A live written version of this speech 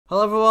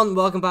Hello everyone,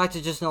 welcome back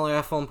to Just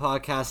Another F1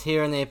 podcast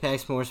here on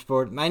Apex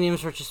Motorsport. My name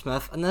is Richard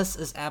Smith and this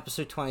is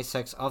episode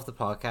 26 of the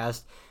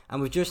podcast,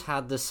 and we've just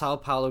had the Sao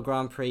Paulo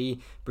Grand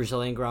Prix,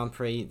 Brazilian Grand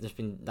Prix. There's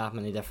been that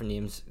many different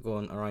names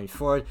going around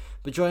for it,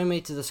 but joining me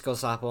to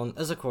discuss that one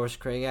is of course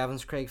Craig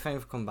Evans. Craig, thank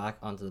you for coming back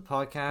onto the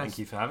podcast. Thank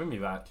you for having me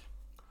back.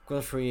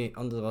 Going to throw you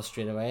under the bus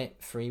straight away.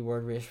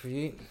 3-word race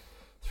review.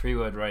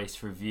 3-word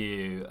race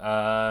review.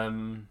 I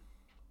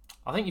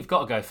think you've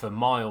got to go for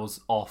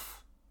miles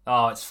off.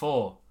 Oh, it's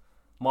 4.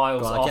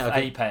 Miles off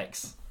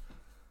Apex.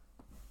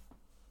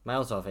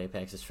 Miles off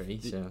Apex is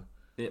 3, so...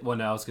 Well,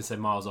 no, I was going to say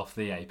miles off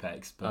the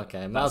Apex. But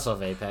okay, miles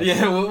off Apex.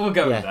 Yeah, we'll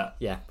go with that.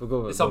 Yeah, we'll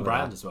go with It's on with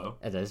brand that. as well.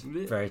 It is,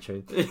 very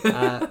true.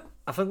 I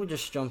think we'll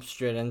just jump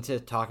straight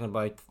into talking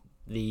about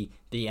the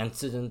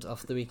incident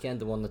of the weekend,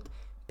 the one that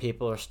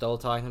people are still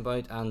talking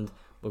about, and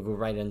we'll go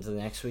right into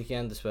the next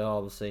weekend as well,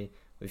 obviously,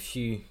 with a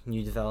few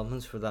new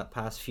developments for that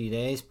past few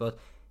days, but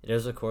it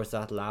is, of course,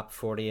 that lap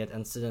 48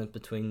 incident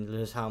between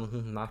Lewis Hamilton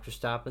and Max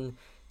Verstappen.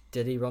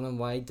 Did he run him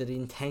wide? Did he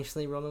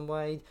intentionally run him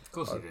wide? Of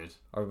course he did.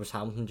 Or was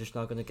Hamilton just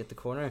not going to get the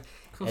corner? Of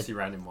course he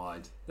ran him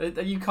wide.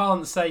 You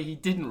can't say he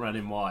didn't run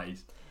him wide.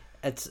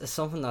 It's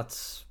something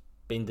that's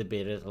been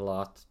debated a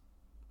lot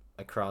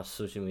across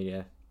social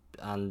media,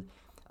 and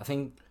I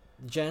think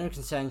the general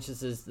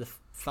consensus is the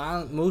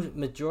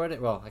majority,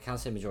 well, I can't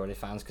say majority of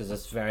fans because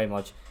it's very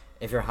much,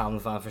 if you're a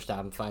Hamilton fan,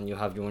 Verstappen fan, you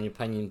have your own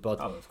opinion, but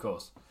of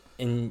course,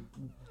 in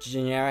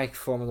generic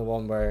Formula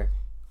 1 where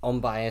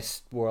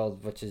unbiased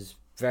world, which is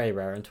very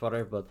rare on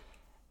Twitter, but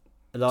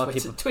a lot of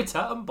people... Twitter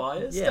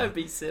unbiased? Yeah. Don't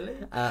be silly.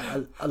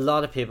 A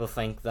lot of people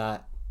think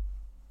that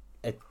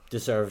it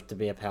deserved to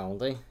be a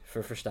penalty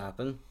for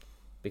Verstappen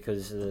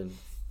because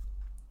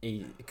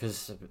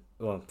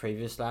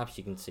previous laps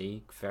you can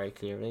see very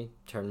clearly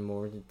turn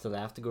more to the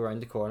left to go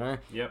around the corner.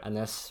 Yep. And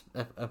this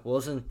it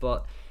wasn't,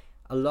 but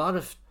a lot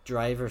of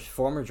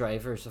former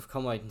drivers have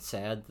come out and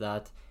said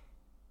that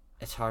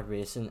it's hard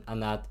racing,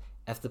 and that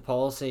if the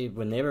policy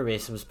when they were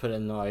racing was put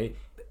in now,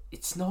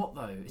 it's not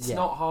though. It's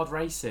not hard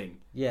racing.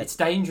 Yeah. It's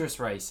dangerous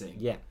racing.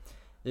 Yeah.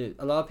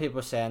 A lot of people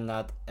are saying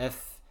that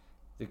if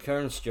the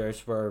current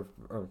stewards were,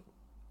 or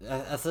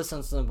if this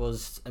incident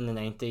was in the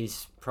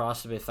 90s,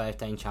 Prost would be a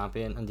 5-time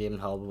champion and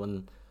Damon Hill would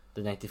win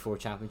the 94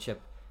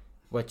 championship,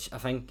 which I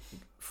think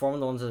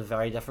Formula 1's at a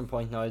very different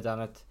point now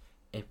than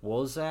it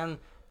was then.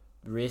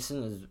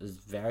 Racing is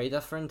very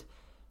different.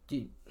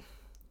 Do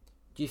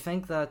you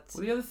think that...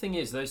 Well, the other thing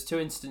is, those two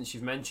incidents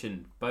you've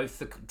mentioned, both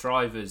the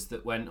drivers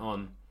that went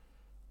on...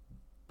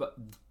 But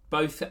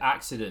both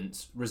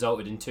accidents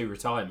resulted in 2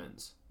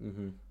 retirements.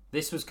 Mm-hmm.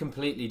 This was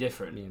completely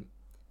different. Yeah.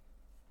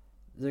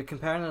 They're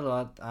comparing a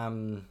lot.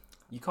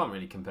 You can't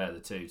really compare the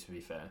two, to be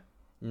fair.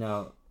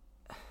 No.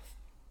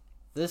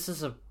 This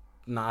is a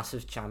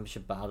massive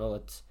championship battle.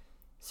 It's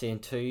seeing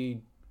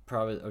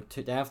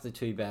definitely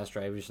two best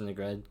drivers in the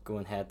grid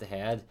going head to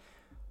head.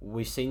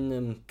 We've seen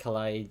them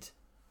collide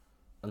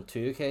on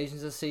 2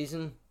 occasions this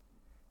season,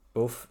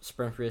 both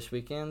sprint race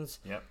weekends.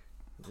 Yep.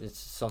 It's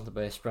something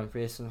about a sprint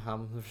race and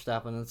Hamilton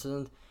Verstappen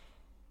incident.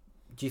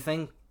 Do you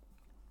think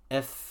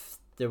if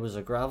there was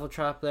a gravel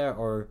trap there,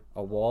 or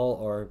a wall,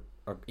 or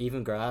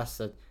even grass,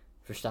 that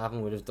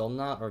Verstappen would have done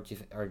that, or do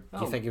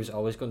you think he was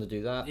always going to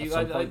do that at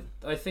some point?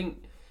 I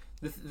think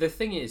the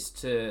thing is,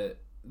 the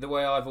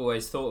way I've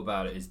always thought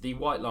about it is the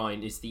white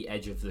line is the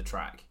edge of the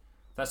track.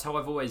 That's how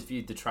I've always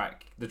viewed the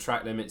track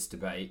limits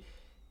debate.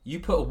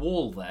 You put a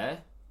wall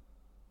there,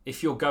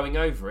 if you're going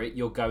over it,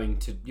 you're going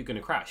to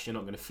crash. You're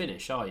not going to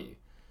finish, are you?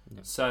 No.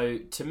 So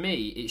to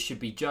me, it should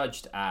be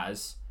judged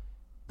as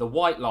the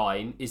white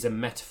line is a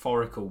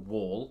metaphorical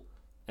wall,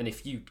 and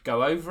if you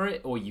go over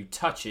it or you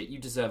touch it, you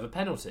deserve a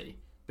penalty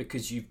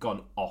because you've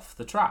gone off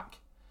the track.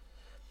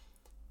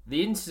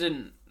 The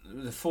incident,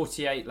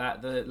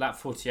 the lap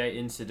 48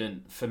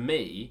 incident, for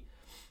me,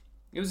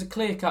 it was a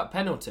clear-cut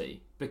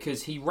penalty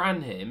because he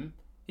ran him.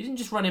 He didn't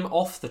just run him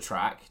off the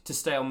track to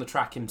stay on the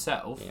track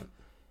himself. Yeah.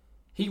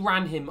 He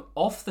ran him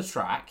off the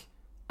track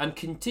and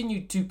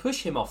continued to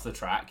push him off the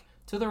track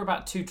till they're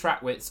about 2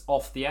 track widths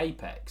off the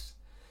apex.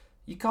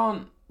 You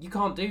can't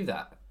do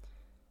that.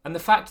 And the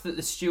fact that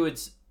the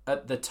stewards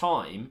at the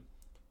time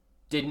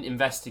didn't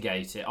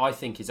investigate it, I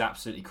think is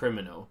absolutely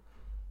criminal.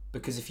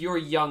 Because if you're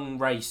a young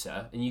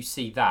racer and you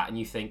see that and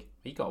you think,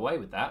 he got away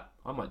with that,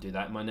 I might do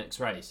that in my next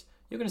race,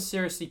 you're going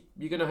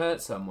to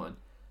hurt someone.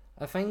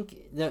 I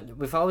think that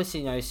we've always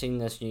seen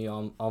this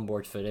new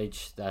onboard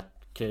footage that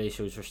clearly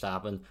shows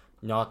Verstappen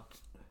not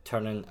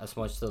turning as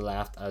much to the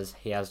left as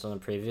he has done in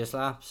previous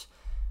laps,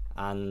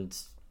 and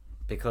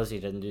because he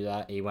didn't do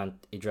that, he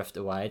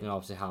drifted wide, and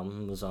obviously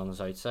Hamilton was on his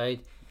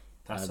outside.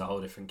 That's a whole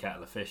different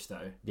kettle of fish,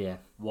 though. Yeah.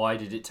 Why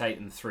did it take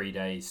them 3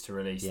 days to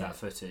release that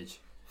footage?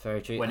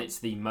 Very true. When it's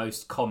the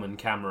most common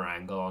camera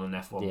angle on an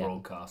F1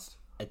 broadcast.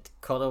 It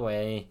cut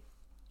away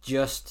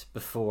just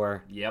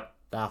before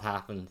that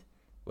happened,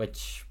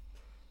 which,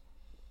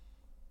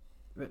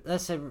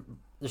 let's say,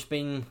 there's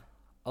been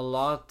a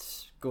lot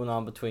going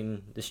on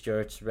between the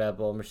stewards, Red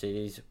Bull,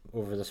 Mercedes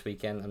over this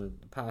weekend and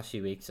the past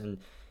few weeks, and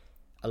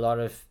a lot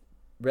of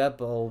Red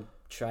Bull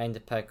trying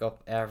to pick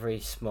up every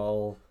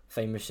small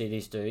thing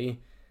Mercedes do.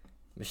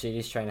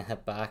 Mercedes trying to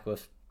hit back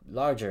with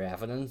larger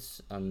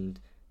evidence and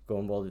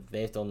going, well,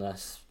 they've done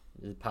this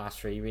the past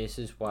 3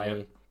 races,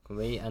 why can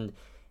we? And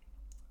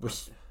we're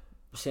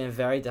seeing a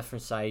very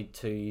different side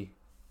to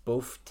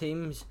both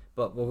teams.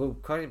 But we'll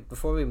go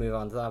before we move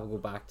on to that, we'll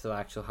go back to the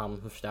actual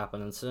Hamilton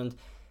Verstappen incident.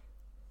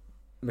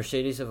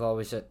 Mercedes have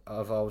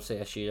obviously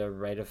issued a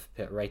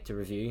right to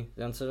review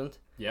the incident.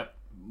 Yep,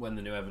 when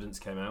the new evidence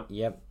came out.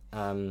 Yep.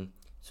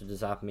 So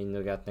does that mean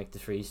they'll get Nick de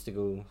Vries to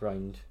go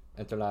round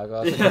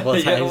Interlagos a couple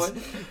of times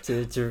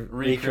to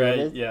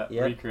recreate it?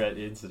 Recreate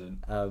the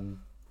incident.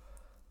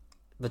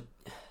 But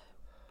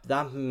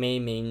that may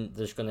mean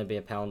there's going to be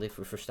a penalty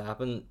for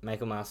Verstappen.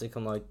 Michael Massey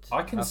come out.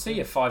 I can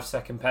see a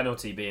 5-second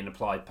penalty being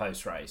applied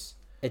post race.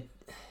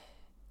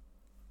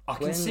 I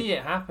can see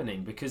it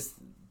happening because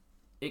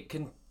it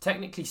can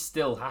technically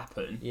still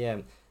happen. Yeah.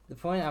 The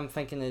point I'm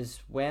thinking is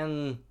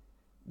when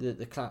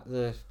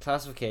the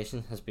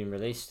classification has been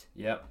released.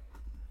 Yep.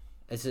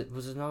 Was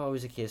it not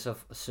always a case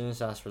of as soon as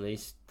that's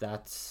released,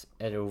 that's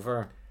it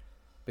over?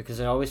 Because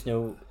I always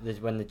know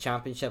that when the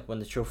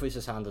trophies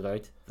is handed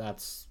out,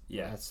 that's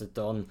it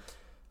done.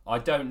 I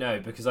don't know,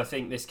 because I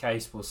think this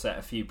case will set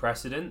a few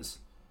precedents,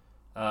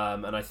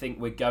 and I think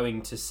we're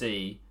going to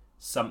see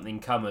something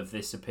come of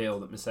this appeal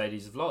that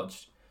Mercedes have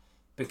lodged,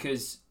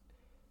 because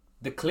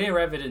the clear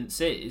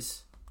evidence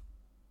is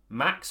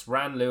Max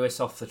ran Lewis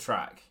off the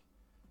track.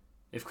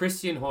 If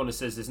Christian Horner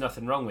says there's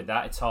nothing wrong with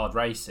that, it's hard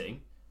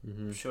racing.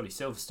 Mm-hmm. Surely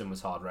Silverstone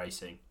was hard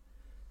racing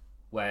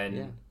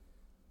when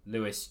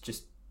Lewis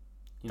just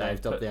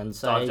dived up the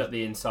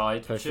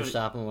inside, pushed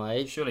Verstappen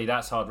wide. Surely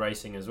that's hard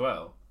racing as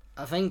well.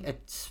 I think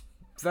it's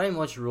very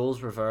much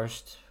roles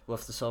reversed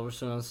with the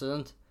Silverstone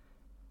incident.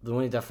 The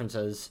only difference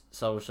is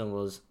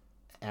Silverstone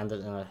ended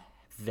in a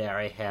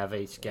very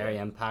heavy, scary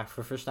impact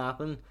for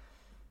Verstappen.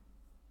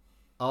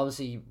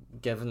 Obviously,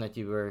 given that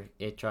you were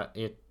 8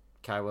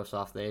 car whiffs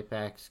off the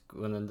apex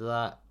going into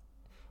that,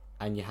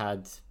 and you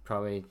had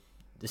probably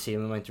the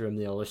same amount of room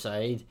the other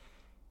side,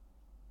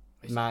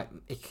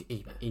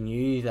 he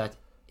knew that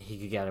he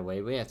could get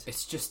away with it.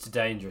 It's just a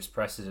dangerous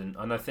precedent,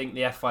 and I think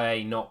the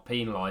FIA not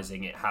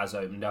penalising it has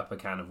opened up a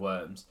can of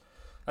worms.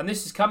 And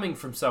this is coming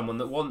from someone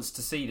that wants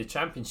to see the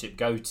championship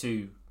go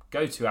to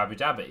Abu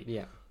Dhabi.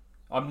 Yeah.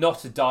 I'm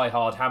not a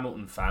die-hard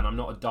Hamilton fan. I'm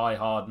not a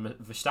die-hard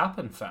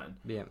Verstappen fan.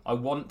 Yeah. I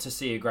want to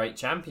see a great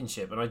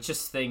championship, and I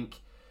just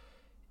think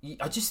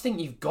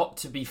you've got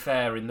to be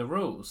fair in the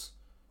rules.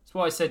 That's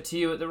what I said to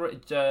you at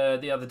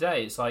the other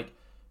day. It's like,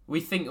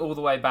 we think all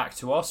the way back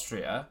to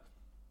Austria.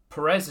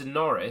 Perez and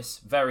Norris,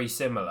 very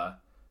similar.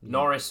 Yeah.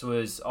 Norris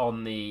was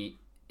on the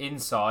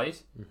inside,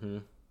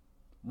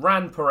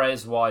 ran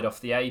Perez wide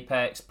off the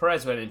apex.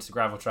 Perez went into the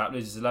gravel trap,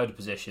 loses a load of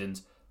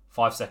positions,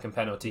 5-second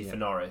penalty for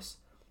Norris.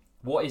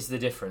 What is the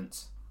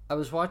difference? I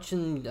was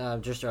watching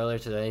just earlier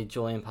today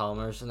Julian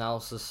Palmer's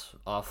analysis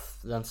of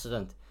the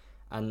incident,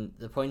 and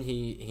the point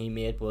he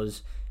made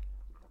was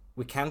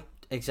we can't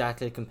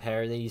exactly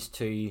compare these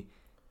to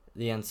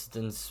the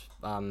incidents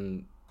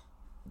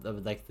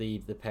like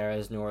the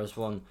Perez Norris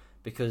one,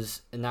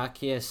 because in that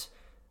case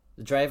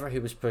the driver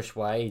who was pushed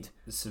wide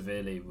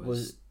severely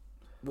was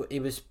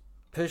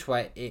pushed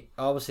wide.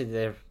 Obviously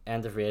their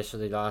end of race, so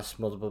they lost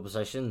multiple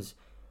positions,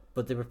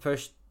 but they were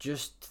pushed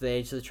just to the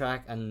edge of the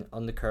track, and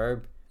on the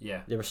curb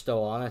they were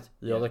still on it.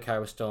 The other car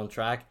was still on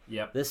track.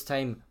 This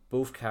time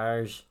both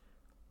cars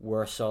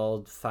were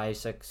solid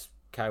 5-6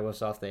 car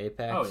whiffs off the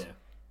apex.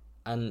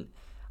 And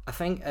I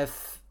think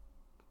if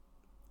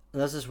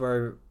this is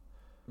where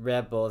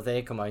Red Bull,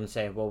 they come out and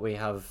say, well, we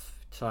have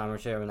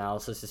telemetry or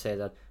analysis to say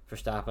that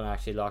Verstappen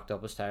actually locked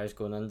up his tyres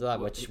going into that,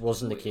 which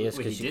wasn't the case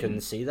because you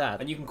couldn't see that.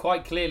 And you can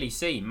quite clearly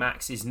see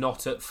Max is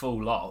not at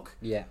full lock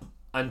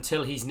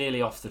until he's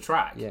nearly off the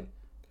track.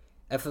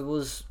 If it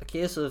was a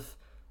case of,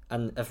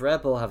 and if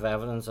Red Bull have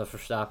evidence of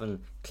Verstappen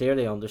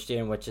clearly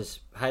understeering, which is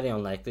highly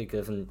unlikely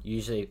given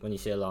usually when you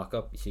see a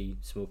lockup you see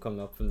smoke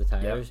coming up from the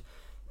tyres,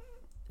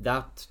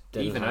 that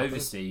didn't even happen.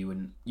 oversteer, you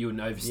wouldn't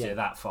oversteer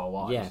that far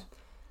wide.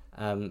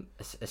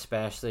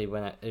 Especially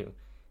when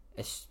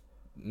it's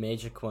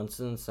major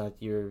coincidence that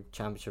your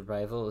championship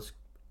rival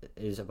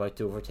is about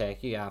to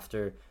overtake you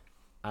after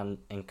an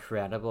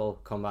incredible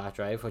comeback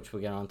drive, which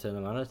we'll get on to in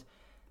a minute.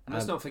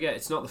 Let's not forget,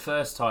 it's not the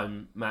first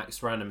time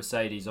Max ran a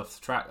Mercedes off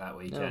the track that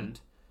weekend,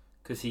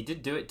 because he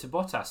did do it to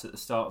Bottas at the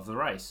start of the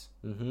race.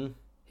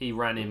 He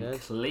ran him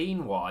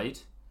clean wide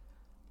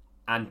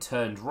and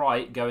turned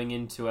right going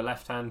into a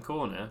left-hand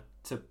corner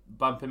to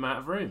bump him out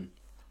of room.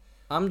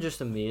 I'm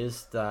just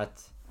amazed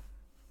that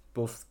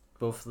both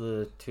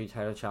the two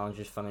title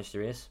challengers finished the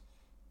race.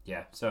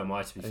 Yeah, so am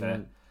I, to be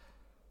fair.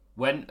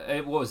 When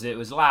it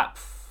was lap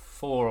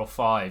 4 or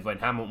 5 when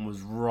Hamilton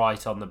was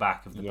right on the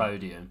back of the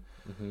podium.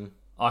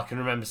 I can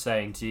remember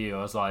saying to you,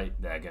 I was like,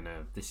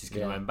 this is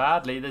gonna end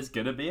badly. There's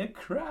gonna be a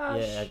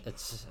crash. Yeah,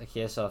 it's a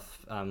case of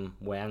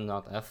when,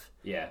 not if.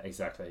 Yeah,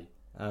 exactly.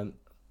 I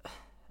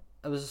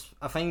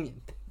think,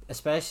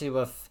 especially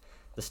with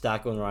the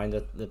stat going around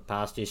the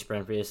past 2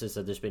 sprint races,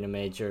 that there's been a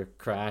major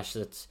crash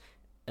that's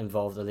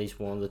involved at least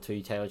one of the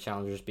two title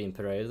challengers being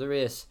put out of the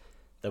race,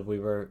 that we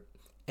were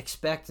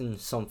expecting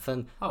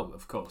something. Oh,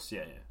 of course,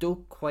 yeah.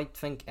 Don't quite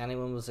think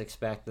anyone was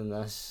expecting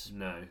this.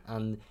 No.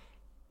 And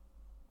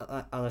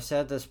I've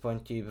said this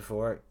point to you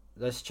before,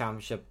 this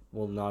championship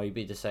will now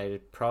be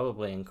decided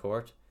probably in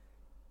court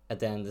at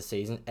the end of the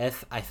season,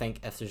 if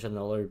there's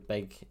another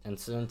big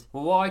incident.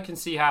 Well, what I can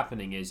see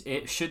happening is,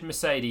 should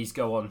Mercedes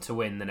go on to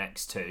win the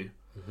next two,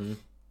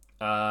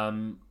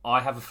 I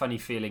have a funny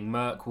feeling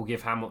Merc will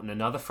give Hamilton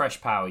another fresh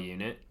power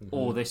unit,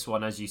 or this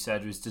one, as you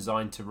said, was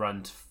designed to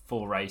run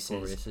 4 races. 4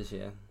 races,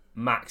 yeah.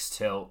 Max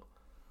tilt.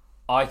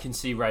 I can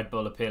see Red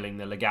Bull appealing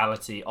the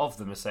legality of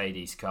the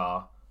Mercedes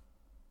car,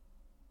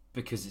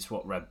 because it's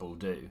what Red Bull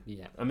do.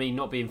 Yeah. I mean,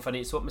 not being funny,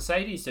 it's what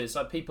Mercedes do. It's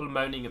like people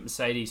moaning at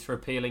Mercedes for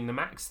appealing the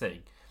Max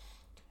thing.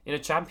 In a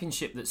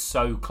championship that's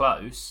so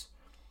close,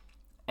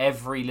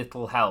 every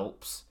little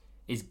helps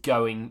is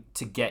going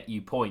to get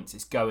you points.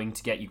 It's going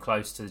to get you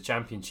close to the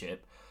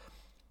championship.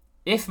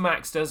 If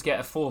Max does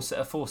get a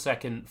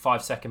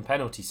 5-second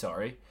penalty,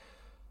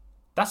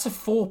 that's a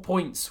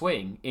 4-point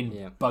swing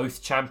in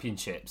both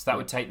championships. That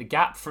would take the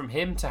gap from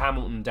him to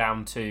Hamilton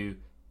down to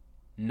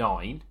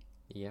 9.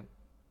 Yeah.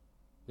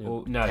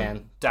 Or, no,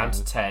 10. down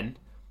to 10.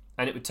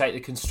 And it would take the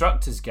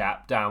constructors'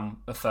 gap down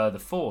a further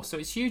 4. So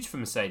it's huge for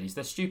Mercedes.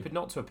 They're stupid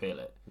not to appeal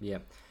it. Yeah.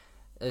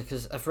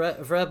 Because if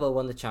Red Bull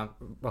won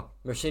the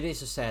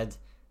Mercedes has said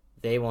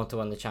they want to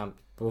win the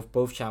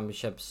both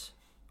championships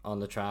on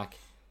the track,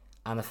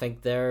 and I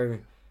think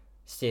their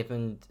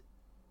statement,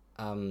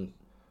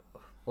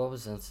 what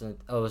was the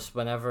incident? Oh, it was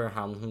whenever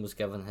Hamilton was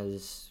given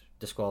his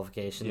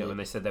disqualification. Yeah, when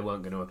they said they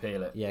weren't going to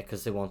appeal it. Yeah,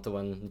 because they want to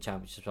win the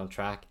championships on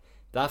track.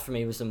 That for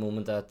me was the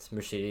moment that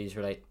Mercedes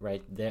were like,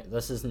 right,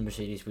 this isn't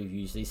Mercedes we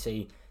usually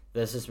see.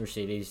 This is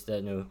Mercedes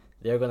that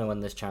they're going to win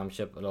this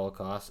championship at all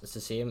costs. It's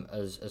the same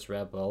as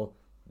Red Bull.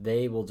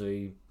 They will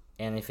do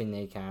anything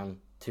they can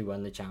to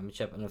win the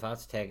championship, and if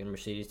that's taking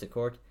Mercedes to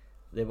court,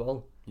 they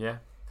will. Yeah.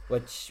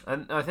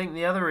 And I think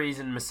the other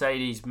reason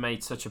Mercedes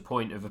made such a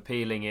point of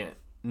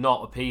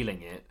not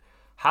appealing it,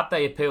 had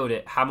they appealed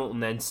it, Hamilton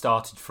then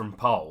started from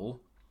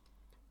pole,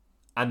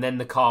 and then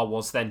the car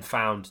was then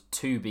found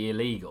to be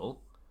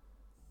illegal,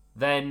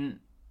 then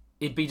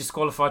he'd be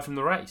disqualified from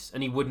the race,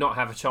 and he would not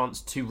have a chance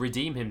to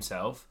redeem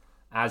himself,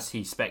 as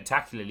he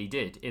spectacularly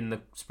did in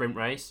the sprint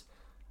race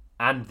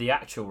and the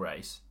actual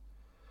race.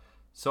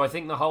 So I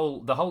think the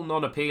whole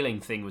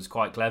non-appealing thing was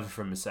quite clever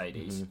from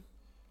Mercedes. Mm-hmm.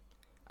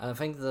 And I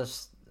think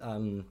this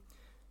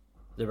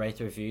the right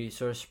to review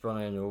sort of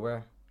sprung out of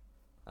nowhere.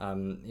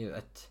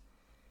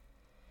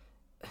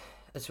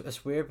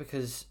 It's weird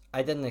because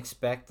I didn't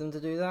expect them to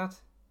do that.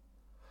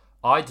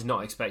 I did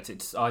not expect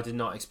it. I did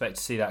not expect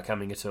to see that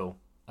coming at all.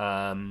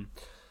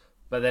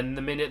 But then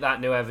the minute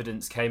that new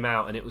evidence came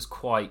out, and it was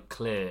quite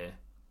clear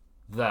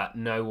that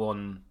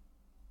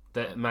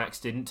that Max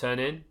didn't turn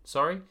in.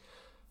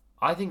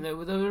 I think they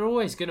were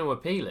always going to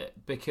appeal it,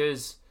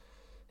 because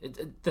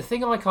the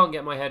thing I can't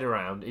get my head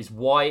around is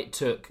why it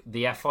took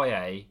the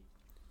FIA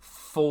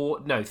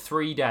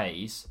 3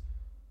 days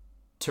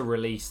to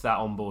release that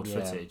onboard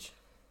footage.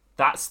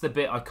 That's the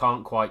bit I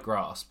can't quite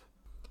grasp.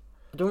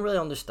 I don't really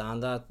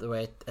understand that, the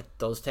way it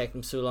does take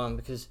them so long,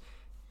 because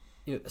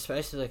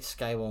especially like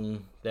Sky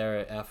One,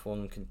 their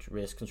F1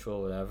 race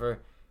control, whatever,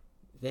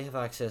 they have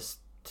access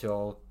to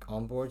all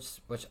onboards,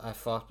 which I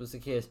thought was the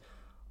case,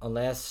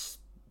 unless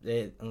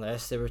they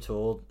were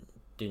told,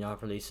 do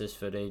not release this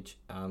footage,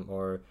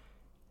 or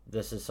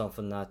this is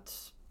something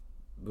that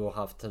we'll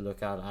have to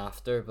look at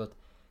after. But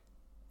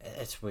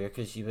it's weird,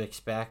 because you would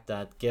expect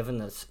that, given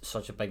it's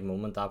such a big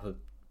moment, that would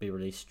be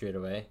released straight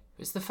away.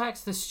 It's the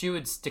fact the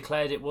stewards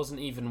declared it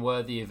wasn't even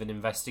worthy of an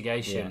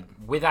investigation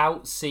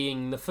without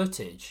seeing the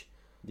footage.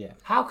 Yeah.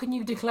 How can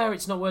you declare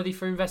it's not worthy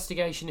for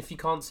investigation if you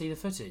can't see the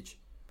footage?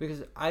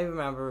 Because I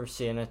remember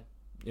seeing it,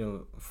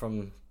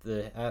 from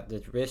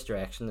the race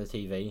direction, the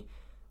TV,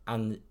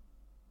 and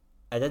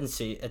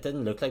it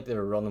didn't look like they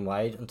were running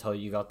wide until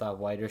you got that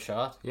wider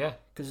shot. Yeah.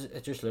 Because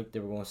it just looked they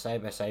were going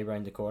side by side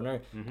around the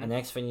corner, and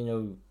next thing you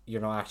know,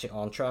 you're not actually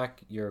on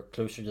track. You're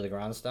closer to the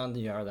grandstand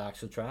than you are the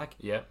actual track.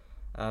 Yeah.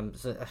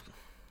 So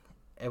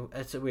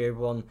it's a weird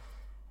one.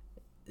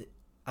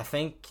 I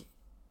think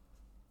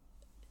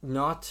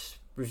not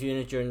reviewing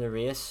it during the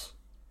race,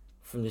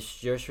 from the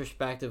stewards'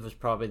 perspective, was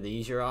probably the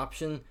easier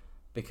option,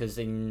 because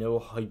they know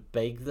how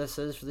big this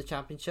is for the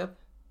championship.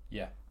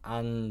 Yeah.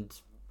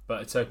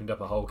 But it's opened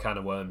up a whole can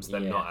of worms,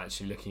 them not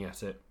actually looking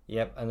at it.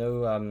 Yep, I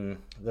know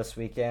this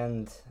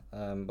weekend,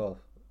 it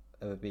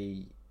would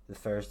be the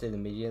Thursday, the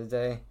media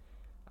day,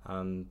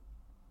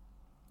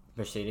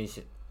 Mercedes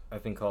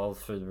have been called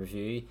for the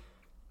review.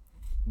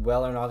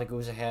 Whether or not it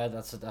goes ahead,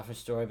 that's a different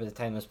story. By the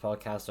time this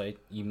podcast out,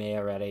 you may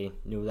already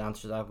know the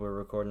answer to that. We're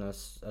recording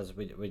this as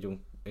we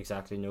don't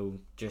exactly know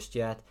just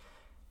yet.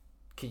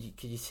 Could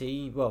you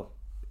see,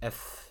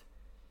 if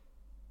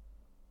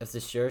the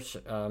stewards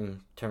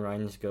turn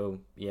around and go,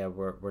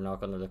 we're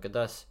not going to look at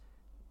this,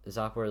 is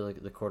that where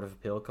the Court of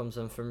Appeal comes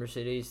in for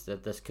Mercedes?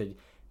 That this could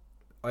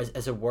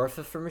is it worth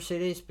it for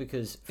Mercedes?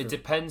 Because it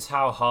depends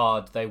how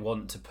hard they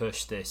want to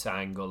push this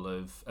angle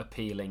of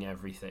appealing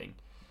everything.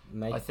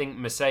 I think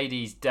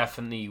Mercedes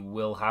definitely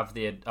will have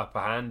the upper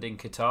hand in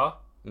Qatar,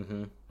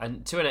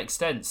 and to an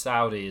extent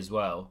Saudi as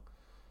well.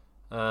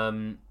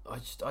 I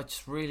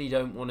just really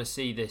don't want to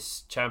see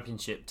this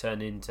championship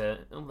turn into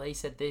they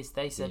said this,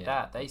 they said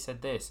that, they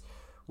said this,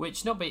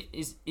 which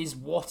is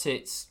what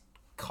it's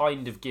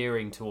kind of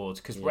gearing towards,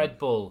 because Red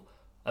Bull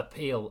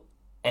appeal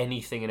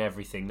anything and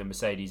everything the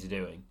Mercedes are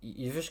doing.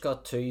 You've just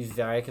got two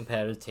very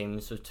competitive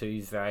teams with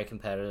two very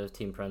competitive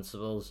team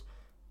principals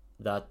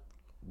that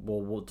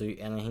will do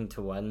anything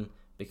to win,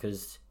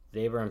 because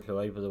they were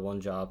employed with the one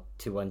job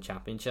to win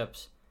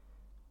championships.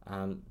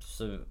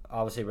 So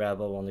obviously Red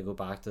Bull want to go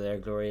back to their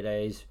glory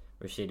days.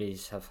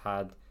 Mercedes have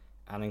had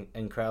an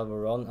incredible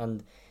run,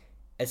 and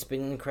it's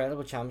been an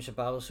incredible championship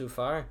battle so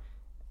far.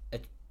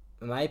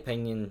 In my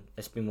opinion,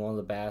 it's been one of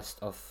the best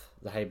of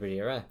the hybrid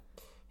era.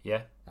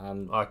 Yeah,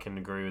 I can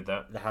agree with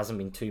that. There hasn't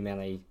been too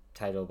many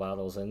title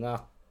battles in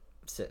that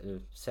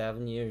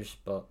 7 years,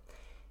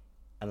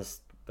 and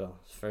it's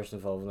first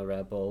involving the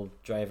Red Bull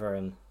driver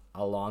in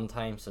a long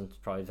time, since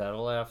probably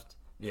Vettel left.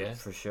 Yeah,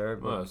 for sure.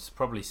 Well, it's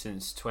probably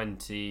since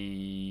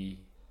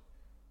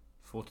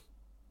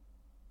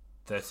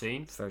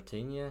 2013.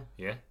 13, yeah.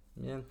 Yeah.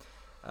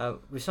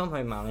 We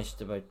somehow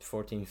managed about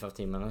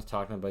 14-15 minutes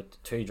talking about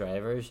two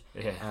drivers.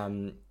 Yeah.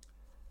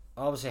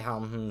 Obviously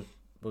Hamilton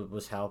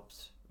was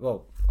helped.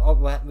 Well,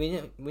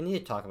 we need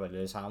to talk about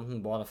Lewis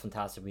Hamilton. What a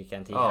fantastic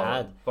weekend he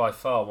had. By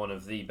far one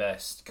of the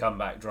best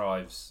comeback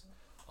drives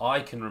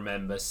I can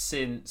remember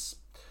since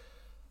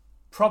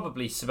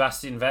probably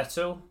Sebastian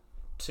Vettel,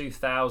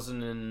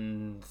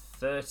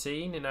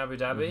 2013 in Abu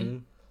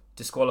Dhabi.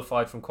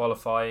 Disqualified from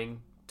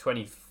qualifying,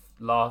 20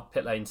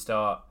 pit lane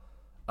start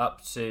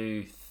up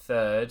to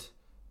third,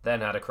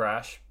 then had a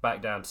crash,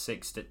 back down to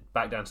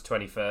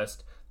 21st,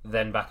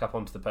 then back up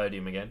onto the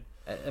podium again.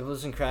 It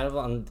was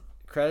incredible, and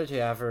credit to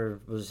whoever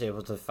was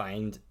able to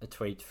find a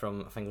tweet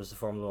from, I think it was the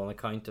Formula 1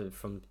 account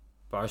from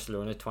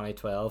Barcelona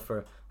 2012,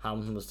 where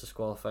Hamilton was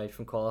disqualified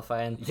from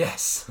qualifying.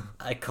 Yes.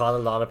 I caught a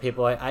lot of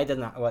people. I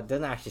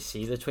didn't actually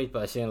see the tweet,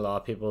 but I seen a lot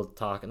of people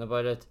talking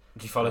about it.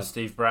 Did you follow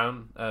Steve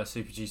Brown,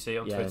 Super GC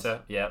on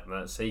Twitter? Yeah,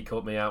 he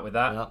caught me out with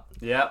that.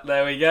 Yeah,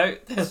 there we go.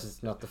 This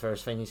is not the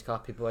first thing he's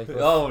caught people out with.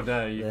 Oh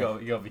no, you got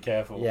to be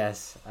careful.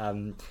 Yes,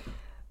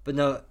 but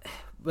no,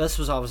 this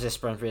was obviously a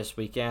sprint race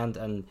weekend,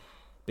 and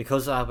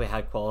because of that, we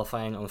had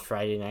qualifying on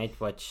Friday night,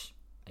 which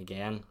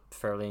again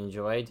thoroughly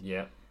enjoyed.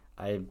 Yeah.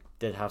 I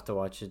did have to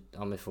watch it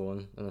on my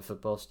phone in a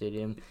football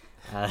stadium.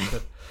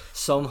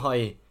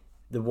 Somehow,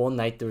 the one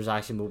night there was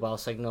actually mobile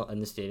signal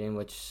in the stadium,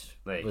 which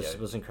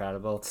was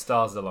incredible.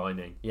 Stars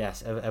aligning.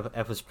 Yes,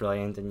 it was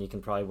brilliant, and you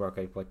can probably work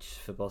out which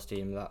football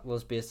stadium that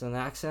was based on an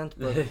accent.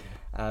 But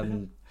I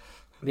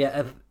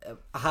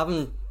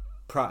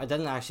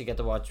didn't actually get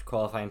to watch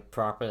qualifying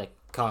properly,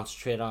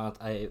 concentrate on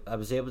it. I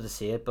was able to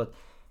see it, but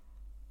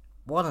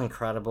what an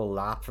incredible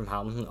lap from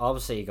Hamilton.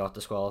 Obviously, he got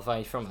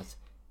disqualified from it.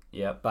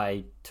 Yep.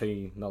 By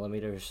 2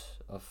 millimeters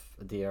of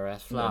a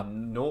DRS flap.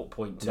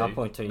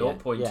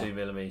 0.2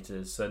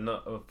 millimeters. So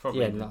not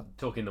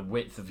talking the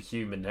width of a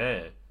human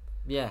hair.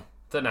 Yeah.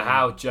 Don't know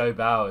how Joe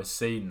Bauer's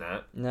seen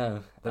that.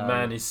 No. The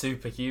man is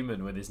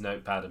superhuman with his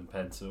notepad and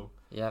pencil.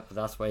 Yeah, but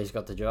that's why he's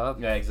got the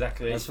job. Yeah,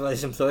 exactly. That's what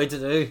he's employed to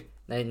do.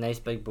 Nice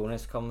big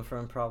bonus coming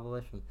from him,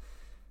 probably from a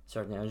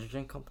certain energy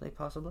drink company,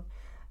 possibly.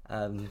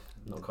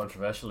 Not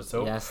controversial at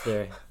all. Yes,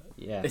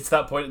 yeah. It's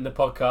that point in the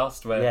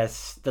podcast where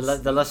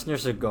the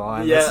listeners are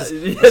gone. Yeah,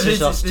 this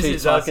is us two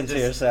talking to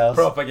yourselves.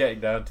 Proper getting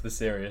down to the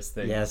serious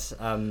thing. Yes.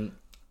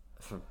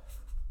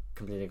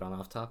 Completely gone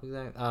off topic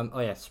there.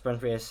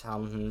 Sprint race.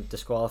 Hamilton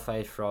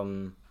disqualified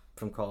from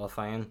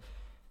qualifying.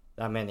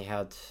 That meant he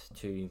had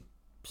to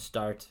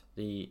start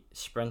the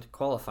sprint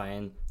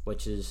qualifying,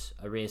 which is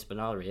a race but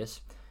not a race,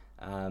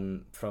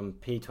 from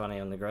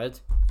P20 on the grid.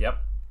 Yep.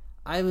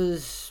 I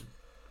was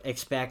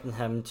expecting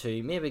him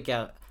to maybe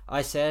get.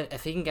 I said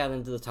if he can get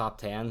into the top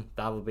 10,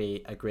 that would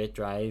be a great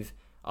drive.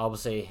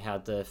 Obviously, he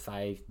had the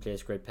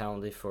 5-place grid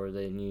penalty for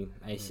the new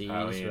ICE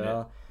as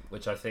well,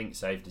 which I think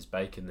saved his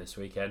bacon this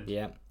weekend.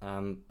 Yeah.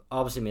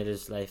 Obviously made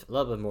his life a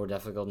little bit more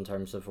difficult in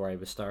terms of where he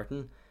was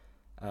starting.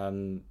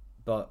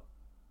 But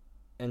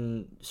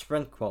in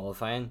sprint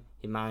qualifying,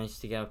 he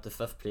managed to get up to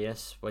 5th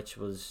place, which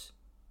was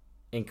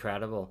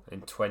incredible.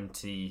 In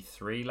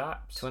 23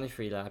 laps?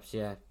 23 laps,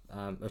 yeah.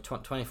 Or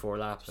 24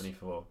 laps.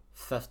 24.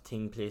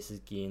 15 places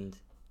gained.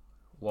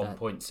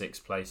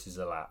 1.6 places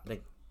a lap.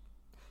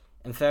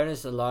 In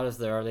fairness, a lot of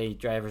the early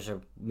drivers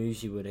are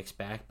moves you would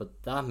expect,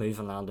 but that move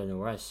on Lando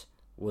Norris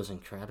was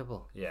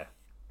incredible. Yeah.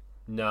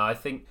 No, I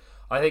think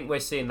we're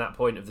seeing that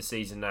point of the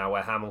season now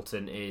where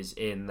Hamilton is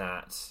in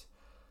that.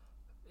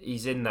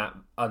 He's in that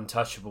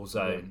untouchable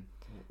zone.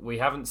 Yeah. We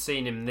haven't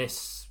seen him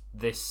this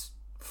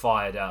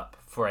fired up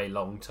for a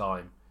long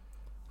time,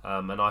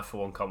 and I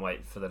for one can't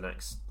wait for the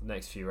next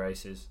few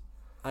races.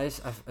 I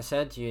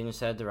said to you and you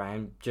said to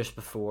Ryan just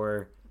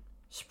before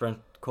sprint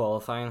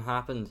qualifying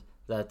happened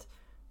that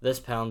this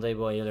penalty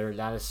will either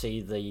let us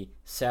see the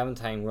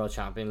 7-time world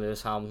champion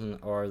Lewis Hamilton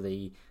or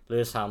the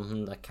Lewis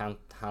Hamilton that can't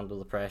handle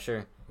the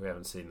pressure. We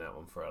haven't seen that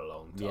one for a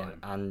long time. Yeah,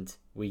 and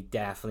we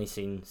definitely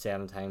seen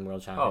 7-time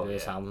world champion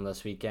Lewis Hamilton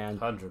this weekend.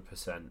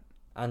 100%.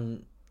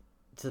 And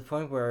to the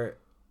point where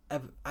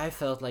I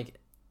felt like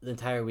the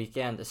entire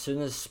weekend, as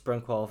soon as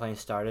sprint qualifying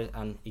started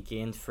and he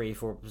gained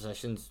 3-4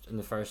 positions in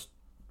the first.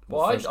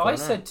 Well, I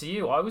said to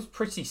you, I was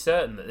pretty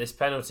certain that this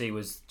penalty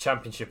was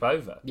championship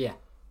over. Yeah,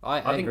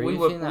 I think agree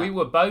we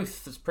were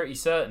both pretty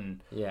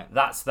certain. Yeah,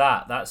 that's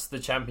the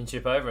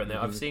championship over. And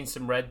I've seen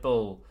some Red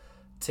Bull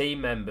team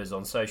members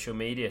on social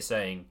media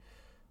saying,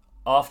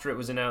 after it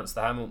was announced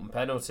the Hamilton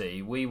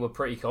penalty, we were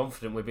pretty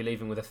confident we'd be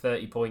leaving with a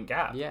 30-point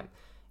gap. Yeah,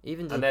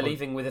 and they're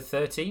leaving with a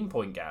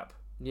 13-point gap.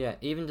 Yeah,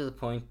 even to the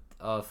point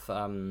of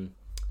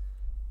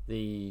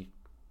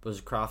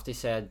Crofty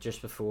said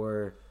just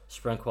before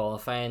sprint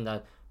qualifying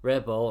that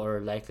Red Bull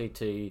are likely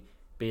to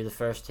be the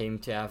first team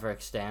to ever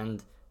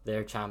extend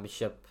their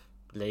championship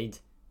lead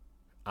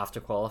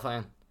after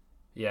qualifying.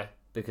 Yeah,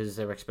 because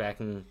they were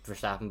expecting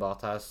Verstappen,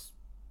 Bottas.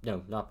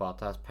 No, not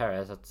Bottas.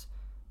 Perez. That's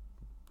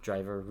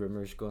driver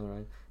rumours going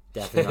around.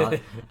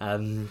 Definitely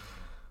not.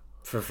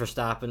 For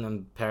Verstappen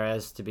and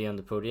Perez to be on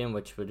the podium,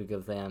 which would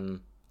give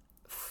them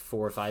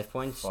 4 or 5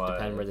 points,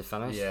 depending where they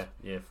finish.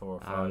 Yeah, 4 or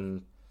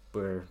 5.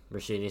 Where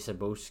Mercedes and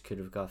both could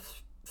have got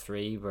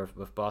 3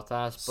 with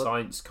Bottas. But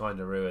Sainz kind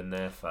of ruined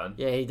their fun.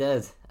 Yeah, he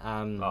did.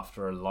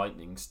 After a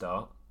lightning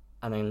start.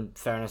 And in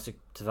fairness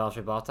to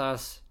Valtteri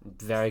Bottas,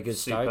 very good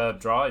start. Superb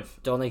drive.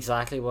 Done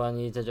exactly what I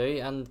needed to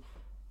do, and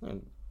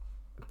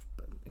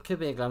it could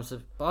be a glimpse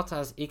of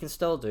Bottas. He can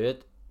still do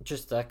it.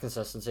 Just that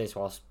consistency is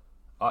what's.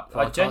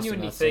 I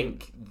genuinely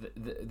think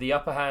the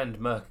upper hand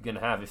Merc are going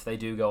to have if they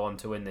do go on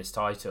to win this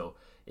title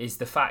is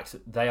the fact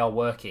that they are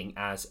working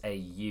as a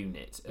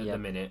unit at the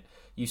minute.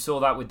 You saw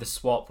that with the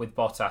swap with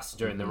Bottas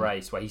during the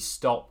race where he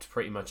stopped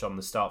pretty much on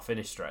the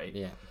start-finish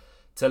straight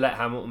to let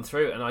Hamilton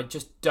through, and I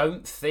just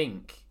don't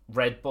think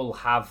Red Bull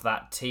have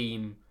that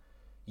team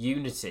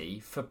unity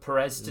for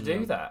Perez to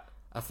do that.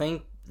 I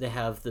think they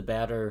have the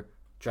better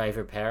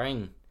driver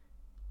pairing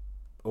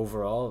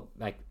overall.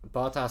 Like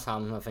Bottas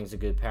Hamilton I think is a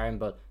good pairing,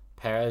 but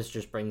Perez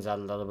just brings out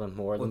a little bit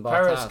more than Bottas.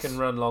 Perez can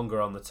run longer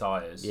on the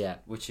tyres,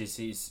 which is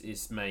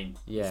his main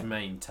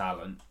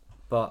talent.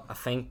 But I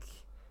think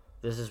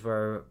this is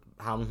where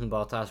Hamilton and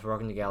Bottas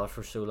working together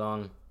for so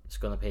long is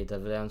going to pay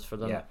dividends for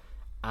them. Yeah.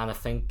 And I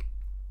think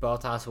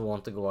Bottas will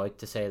want to go out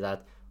to say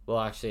that, well,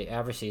 actually,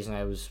 every season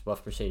I was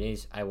with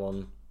Mercedes, I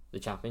won the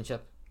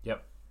championship.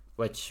 Yep.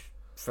 Which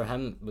for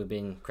him would be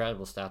an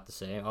incredible stat to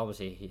say.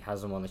 Obviously, he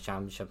hasn't won the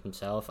championship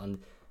himself, and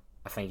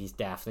I think he's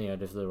definitely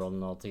out of the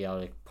run altogether,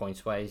 like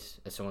points wise.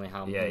 It's only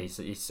Hamilton. Yeah, he's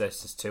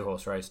just a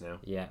 2-horse race now.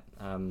 Yeah,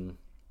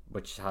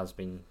 which has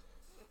been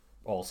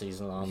all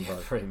season long.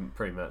 But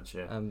pretty much,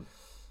 yeah.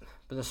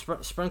 But the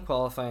sprint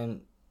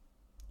qualifying,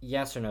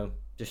 yes or no?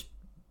 Just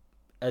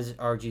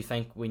or do you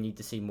think we need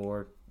to see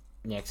more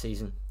next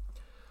season?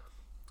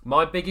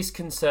 My biggest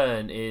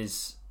concern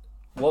is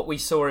what we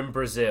saw in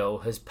Brazil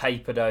has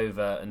papered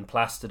over and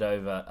plastered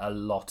over a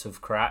lot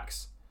of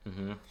cracks.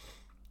 Mm-hmm.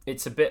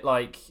 It's a bit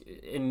like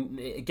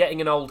in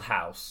getting an old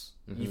house.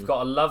 Mm-hmm. You've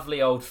got a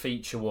lovely old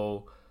feature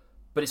wall,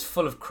 but it's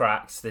full of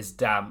cracks. There's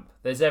damp.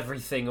 There's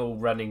everything all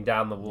running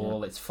down the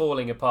wall. Yeah. It's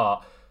falling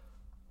apart.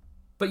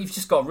 But you've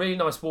just got really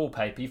nice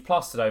wallpaper. You've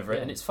plastered over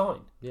it, and it's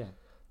fine. Yeah,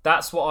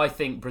 that's what I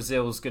think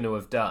Brazil's going to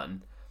have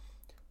done.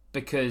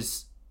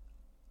 Because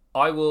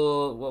where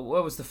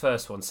was the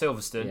first one?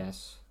 Silverstone.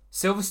 Yes.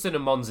 Silverstone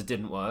and Monza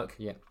didn't work.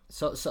 Yeah.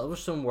 So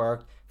Silverstone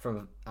worked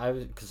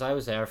because I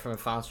was there from a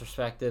fan's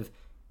perspective.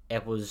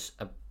 It was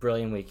a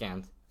brilliant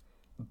weekend,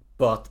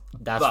 but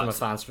from a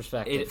fan's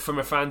perspective. From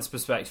a fan's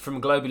perspective, from a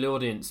global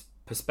audience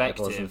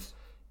perspective,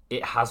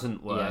 it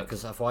hasn't worked. Yeah,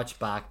 because I've watched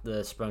back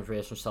the sprint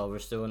race from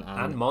Silverstone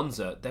and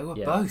Monza. They were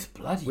both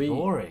bloody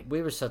boring.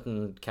 We were sitting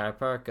in car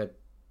park at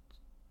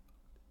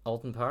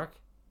Alton Park.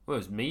 Well, it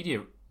was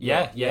media.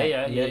 Yeah,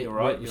 you're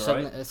right.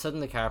 Sitting in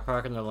the car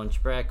park on the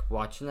lunch break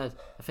watching it.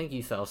 I think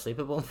you fell asleep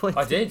at one point.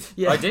 I did.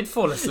 I did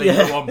fall asleep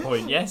at one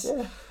point, yes.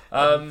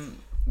 Yeah.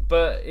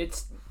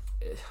 But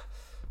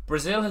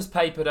Brazil has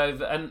papered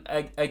over, and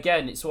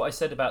again, it's what I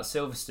said about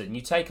Silverstone.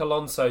 You take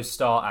Alonso's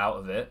start out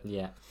of it.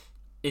 Yeah.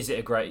 Is it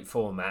a great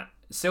format?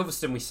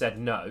 Silverstone, we said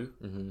no.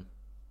 Mm-hmm.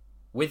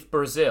 With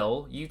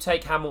Brazil, you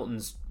take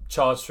Hamilton's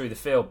charge through the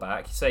field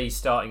back, say he's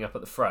starting up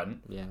at the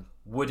front. Yeah.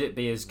 Would it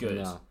be as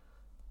good?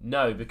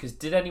 No, because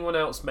did anyone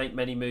else make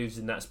many moves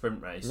in that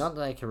sprint race? Not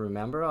that I can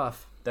remember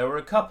off. There were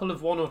a couple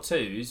of 1 or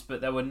 2s,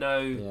 but there were no...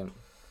 Yeah.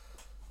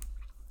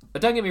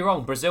 But don't get me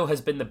wrong, Brazil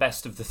has been the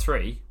best of the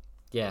 3.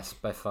 Yes,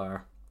 by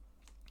far.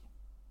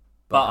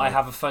 But I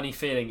have a funny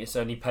feeling it's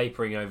only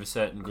papering over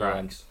certain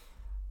cracks.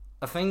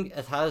 I think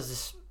it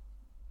has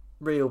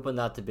reopened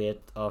that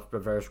debate of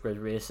reverse grid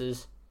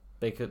races.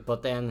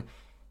 But then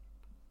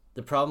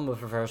the problem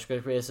with reverse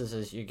grid races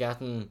is you're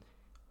getting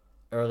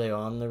early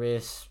on the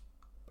race...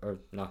 Or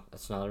no,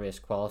 it's not a race,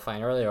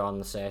 qualifying earlier on in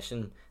the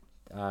session.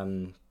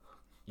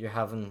 You're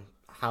having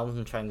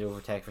Hamilton trying to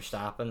overtake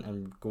Verstappen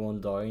and going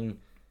down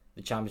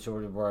the championship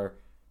order where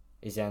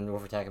he's then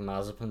overtaking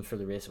Mazepin for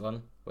the race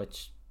one,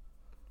 which.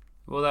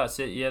 Well, that's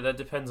it. Yeah, that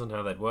depends on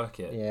how they'd work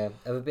it. Yeah,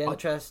 it would be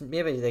interesting.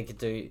 Maybe they could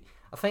do.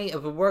 I think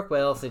it would work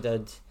well if they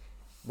did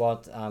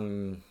what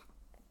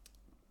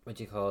what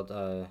do you call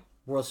it?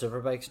 World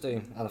Superbikes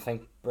do, and I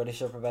think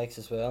British Superbikes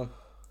as well.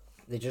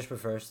 They just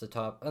reverse the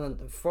top, and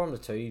then Formula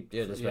 2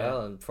 do it as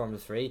well, and Formula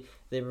 3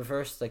 they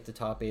reverse like the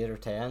top 8 or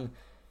 10,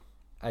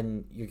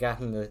 and you're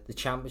getting the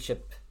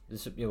championship.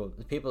 You know,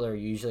 the people that are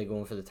usually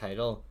going for the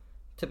title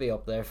to be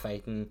up there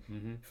fighting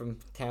from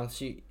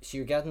 10th. So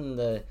you're getting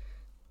the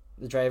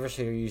drivers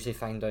who are usually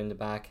fighting down the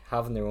back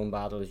having their own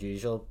battle as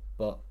usual,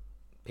 but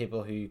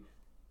people who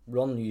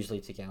run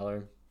usually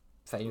together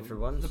fighting for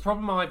ones. The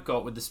problem I've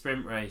got with the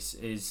sprint race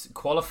is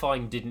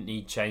qualifying didn't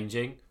need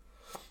changing.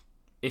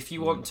 If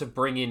you want to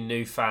bring in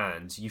new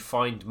fans, you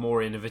find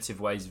more innovative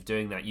ways of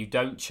doing that. You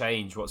don't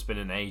change what's been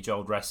an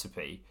age-old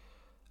recipe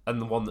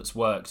and the one that's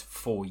worked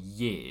for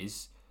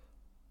years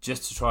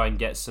just to try and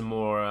get some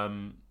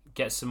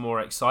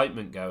more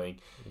excitement going.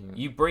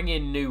 You bring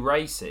in new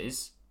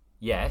races,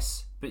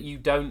 yes, but you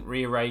don't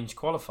rearrange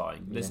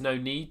qualifying. There's no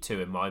need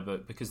to in my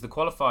book because the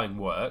qualifying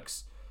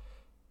works.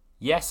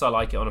 Yes, I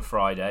like it on a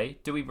Friday.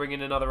 Do we bring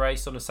in another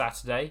race on a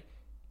Saturday?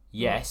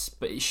 Yes,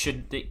 but it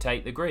shouldn't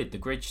dictate the grid. The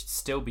grid should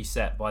still be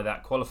set by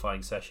that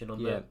qualifying session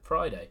on the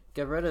Friday.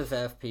 Get rid of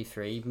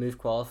FP3, move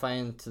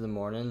qualifying to the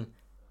morning,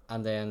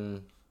 and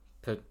then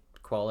put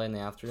quali in the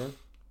afternoon,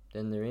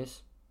 then the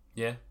race.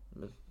 Yeah.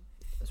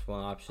 That's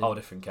one option. Whole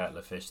different kettle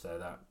of fish though,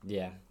 that.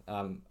 Yeah.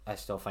 I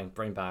still think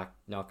bring back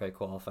knockout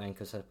qualifying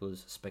because it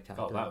was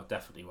spectacular. Oh, that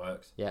definitely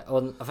works. Yeah.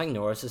 Well, I think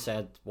Norris has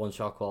said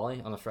one-shot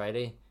quali on a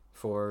Friday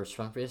for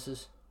sprint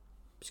races.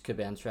 Which could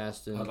be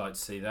interesting. I'd like to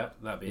see that.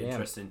 That'd be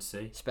interesting to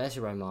see.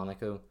 Especially around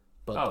Monaco.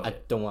 But I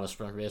don't want a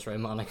sprint race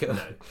around Monaco.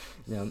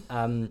 No.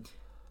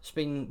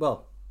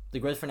 The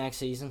grid for next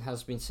season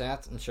has been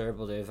set. I'm sure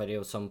we'll do a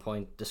video at some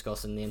point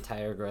discussing the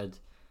entire grid.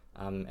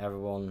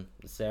 Everyone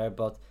is there.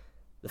 But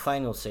the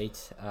final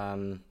seat,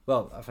 I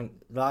think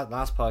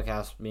last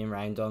podcast me and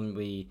Ryan done,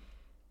 we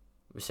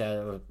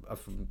said,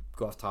 I've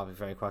go off topic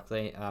very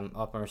quickly,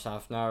 Otmar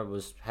Safnauer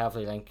was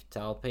heavily linked to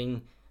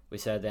Alpine. We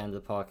said at the end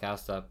of the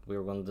podcast that we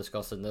were going to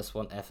discuss in this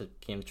one if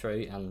it came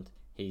true, and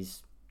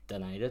he's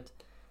denied it.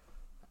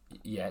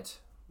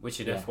 Which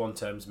in F1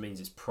 terms means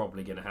it's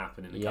probably going to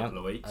happen in a couple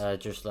of weeks.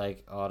 Just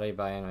like Audi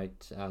buying out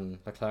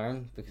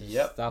McLaren, because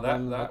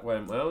that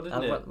went well,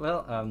 didn't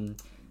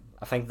it?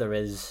 I think there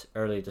is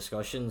early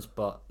discussions,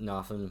 but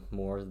nothing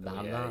more than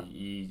that.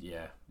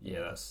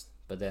 That's.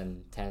 But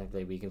then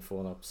technically we can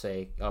phone up,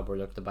 say, we're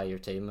looking to buy your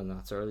team, and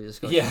that's early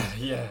discussion.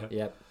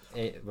 Yeah.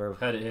 We're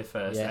heard it here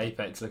first.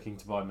 Apex looking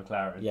to buy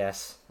McLaren.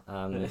 Yes.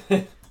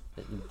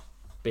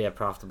 Be a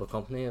profitable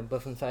company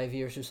within 5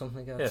 years or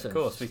something like that. Yeah, of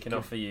course. We can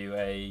offer you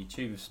a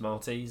tube of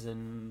Smarties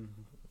and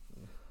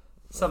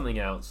something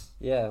else.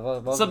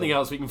 Yeah, something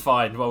else we can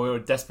find while we were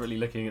desperately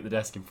looking at the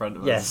desk in front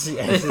of us.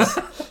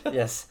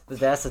 Yes. The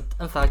desk,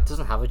 in fact,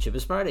 doesn't have a tube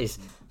of Smarties.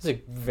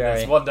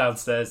 There's one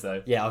downstairs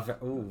though. Yeah,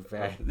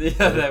 very.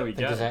 Yeah, there we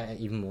go.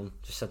 There's even one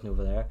just sitting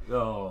over there.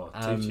 Oh,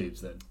 two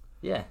tubes then.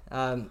 Yeah.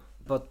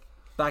 But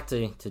back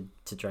to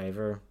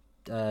driver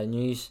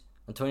news.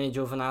 Antonio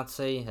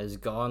Giovinazzi has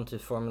gone to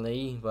Formula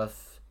E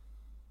with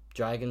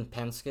Dragon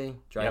Penske.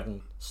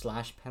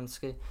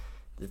 Penske.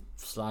 The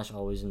slash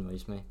always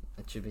annoys me.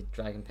 It should be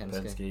Dragon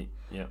Penske.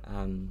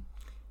 And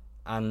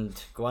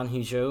Guan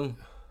Yu Zhou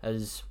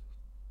has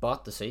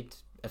bought the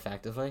seat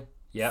effectively.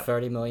 Yeah.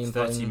 30 million.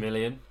 30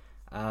 million.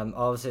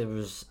 Obviously it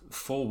was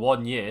for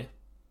 1 year.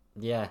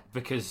 Yeah.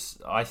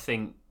 Because I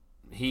think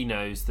he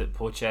knows that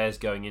Pourchaire's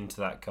going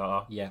into that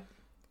car. Yeah.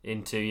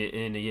 In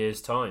a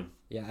year's time.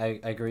 Yeah, I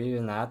agree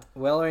with that.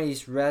 Whether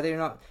he's ready or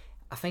not,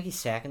 I think he's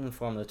second in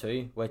Formula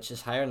 2, which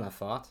is higher than I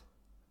thought.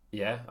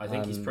 Yeah, I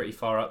think he's pretty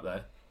far up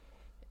there.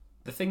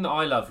 The thing that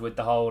I loved with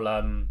the whole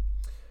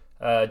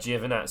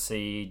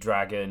Giovinazzi,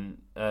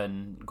 Dragon,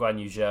 and Guan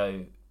Yu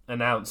Zhou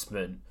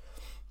announcement,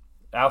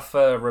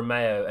 Alfa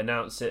Romeo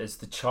announced it as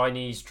the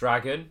Chinese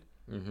Dragon.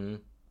 Mm-hmm.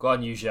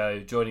 Guan Yu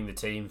Zhou joining the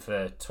team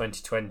for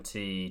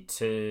 2022.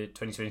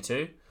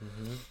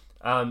 Mm-hmm.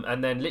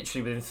 And then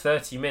literally within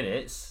 30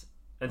 minutes,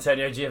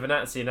 Antonio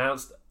Giovinazzi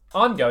announced,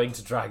 I'm going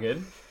to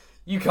Dragon.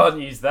 You can't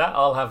use that.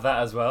 I'll have that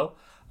as well.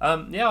 I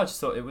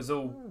just thought it was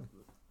all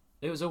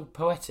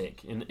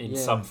poetic in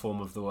some form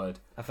of the word.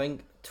 I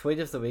think tweet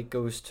of the week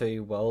goes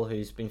to Will,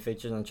 who's been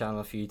featured on the channel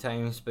a few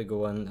times, but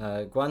going,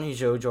 Guan Yu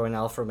Zhou joining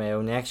Alfa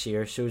Romeo next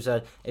year shows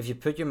that if you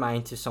put your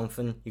mind to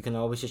something, you can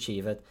always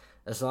achieve it,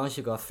 as long as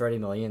you've got 30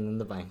 million in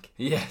the bank.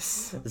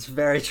 Yes. It's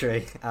very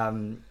true.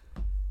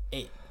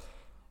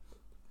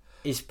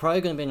 He's probably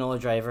going to be another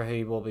driver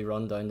who will be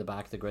run down the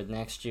back of the grid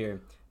next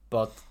year,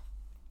 but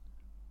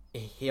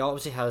he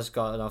obviously has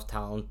got enough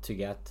talent to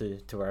get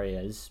to where he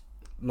is.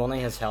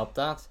 Money has helped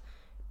that,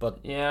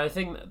 but I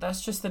think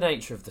that's just the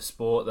nature of the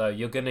sport, though.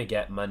 You're going to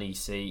get money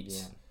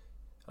seats,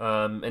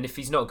 and if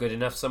he's not good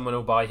enough, someone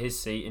will buy his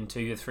seat in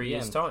 2 or 3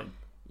 years' time.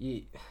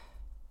 You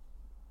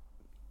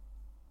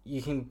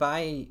can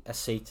buy a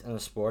seat in a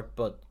sport,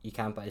 but you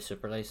can't buy a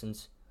super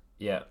license.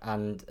 Yeah.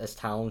 and his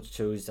talent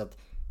shows that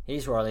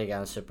he's rarely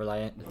getting super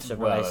Well,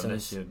 license.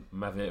 unless you're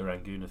Maverick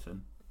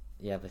Rangunathan.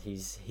 Yeah, but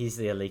he's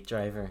the elite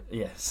driver.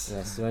 Yes.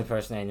 Yes, the only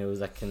person I know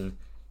that can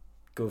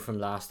go from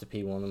last to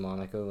P1 in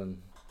Monaco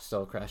and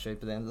still crash out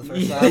by the end of the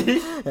first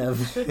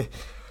lap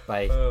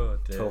by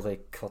totally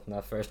cutting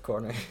that first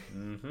corner.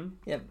 Mm-hmm.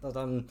 Yeah, but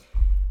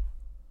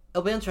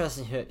it'll be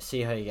interesting to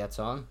see how he gets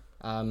on.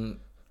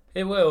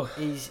 It will.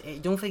 I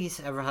don't think he's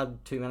ever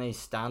had too many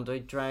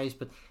standout drives,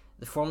 but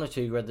the Formula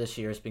 2 grid this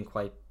year has been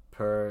quite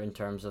poor in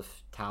terms of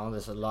talent.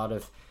 There's a lot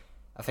of,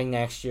 I think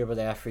next year with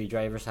the F3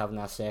 drivers having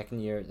that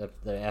second year, the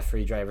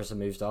F3 drivers have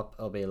moved up.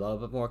 It'll be a little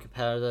bit more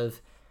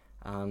competitive.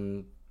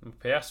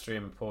 Piastri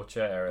and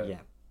Porchetta are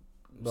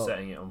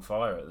setting it on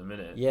fire at the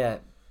minute. Yeah,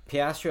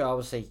 Piastri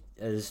obviously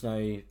is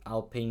now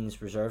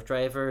Alpine's reserve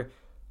driver.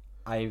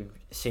 I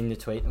seen the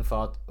tweet and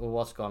thought, oh,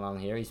 what's going on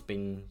here? He's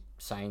been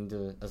signed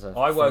as a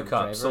I woke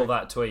driver. up, saw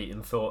that tweet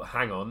and thought,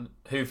 hang on,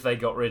 who've they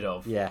got rid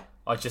of? Yeah.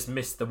 I just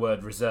missed the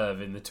word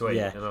reserve in the tweet,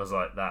 Yeah. and I was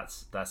like,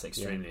 that's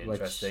extremely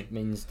interesting. Which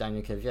means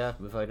Daniel Kvyat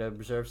without a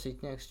reserve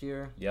seat next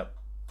year. Yep.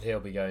 He'll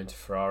be going to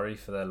Ferrari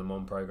for their Le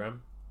Mans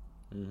program.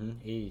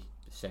 He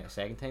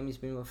second time he's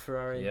been with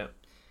Ferrari. Yep.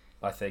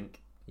 I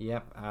think.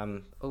 Yep.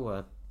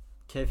 Kvyat,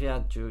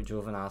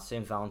 Giovinazzi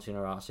and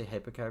Valentino Rossi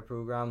hypercar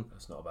program.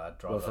 That's not a bad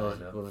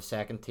driver. With a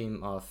second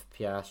team of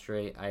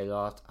Piastri,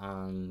 Aylot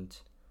and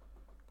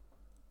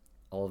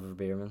Oliver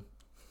Bierman,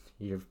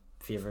 your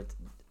favourite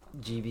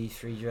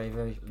GB3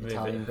 driver,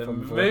 Italian from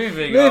before.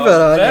 Moving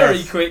on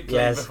very quickly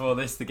yes. before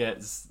this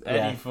gets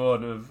any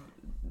form of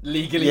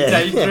legally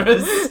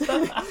dangerous.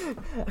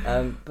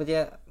 But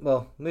yeah,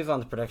 well, move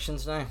on to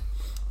predictions now.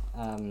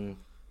 Don't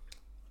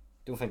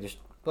think there's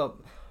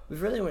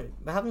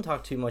we haven't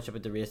talked too much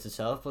about the race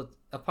itself, but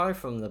apart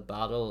from the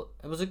battle,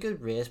 it was a good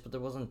race, but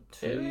there wasn't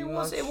too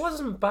much. It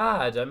wasn't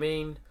bad. I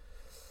mean,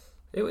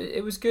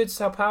 it was good.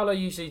 Sao Paulo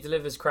usually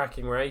delivers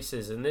cracking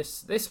races, and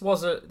this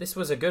was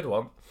a good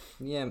one.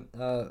 Yeah.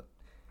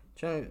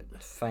 Trying to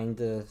find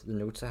the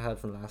notes I had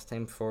from last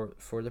time for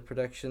the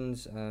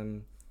predictions.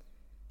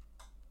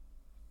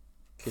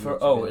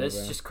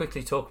 Let's just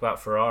quickly talk about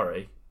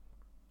Ferrari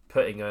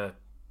putting a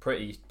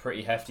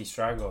pretty hefty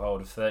stranglehold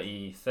of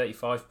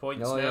 35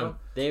 points now. Yeah.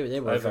 They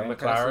were over very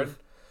McLaren. impressive.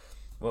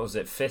 What was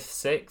it? 5th,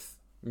 6th?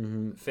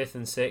 Mm-hmm. 5th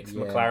and 6th.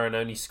 Yeah. McLaren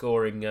only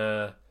scoring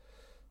 1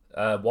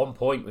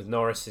 point with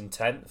Norris in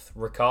 10th.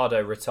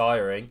 Ricciardo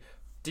retiring.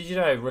 Did you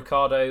know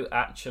Ricciardo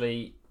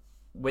actually,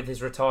 with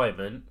his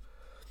retirement,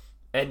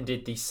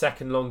 ended the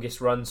second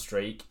longest run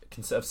streak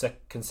of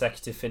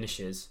consecutive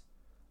finishes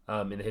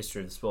in the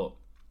history of the sport?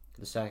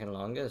 The second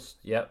longest.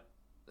 Yep.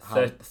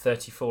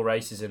 34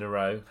 races in a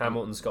row.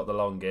 Hamilton's got the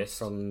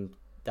longest.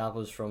 That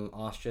was from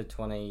Austria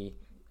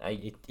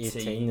 2018,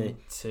 18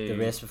 the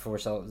race before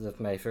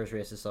my first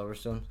race at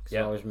Silverstone. Because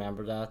I always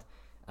remember that.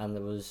 And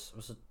there was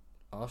it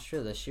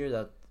Austria this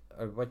year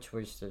which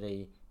race did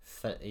he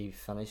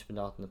finish but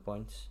not in the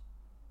points?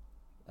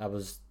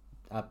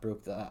 That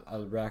broke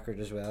the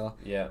record as well.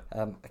 Yeah.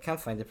 I can't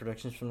find the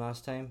predictions from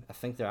last time. I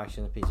think they're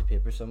actually on a piece of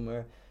paper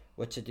somewhere,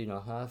 which I do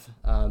not have.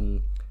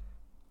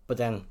 But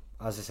then,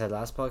 as I said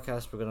last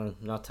podcast, we're going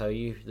to not tell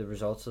you the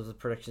results of the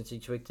predictions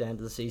each week to the end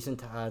of the season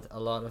to add a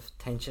lot of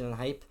tension and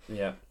hype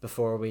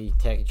before we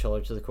take each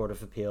other to the Court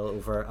of Appeal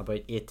over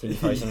about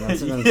 18,000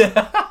 incidents.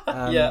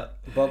 But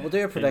we'll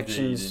do our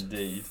predictions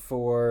indeed.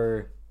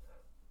 for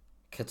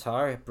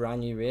Qatar,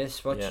 brand new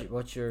race.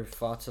 What's your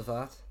thoughts of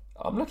that?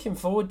 I'm looking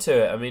forward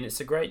to it. I mean,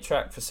 it's a great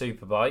track for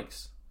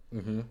superbikes.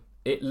 Mm-hmm.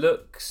 It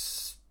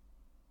looks...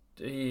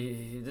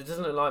 There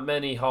doesn't look like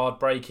many hard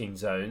braking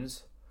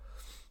zones.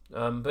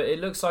 But it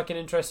looks like an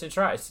interesting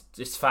track.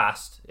 It's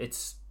fast.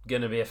 It's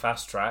going to be a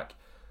fast track.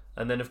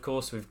 And then, of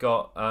course, we've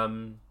got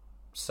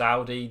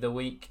Saudi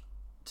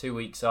 2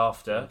 weeks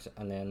after.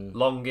 And then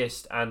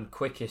longest and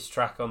quickest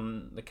track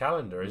on the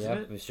calendar, isn't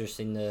it? We've just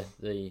seen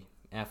the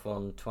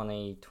F1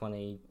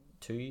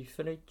 2022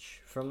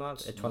 footage from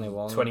that.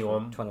 21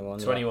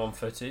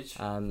 footage.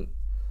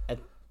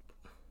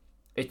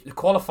 The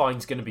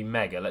qualifying's going to be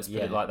mega, let's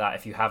put it like that.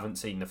 If you haven't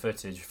seen the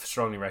footage,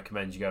 strongly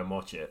recommend you go and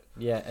watch it.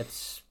 Yeah,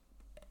 it's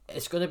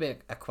going to be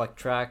a quick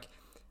track.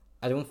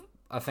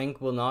 I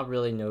think we'll not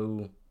really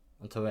know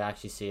until we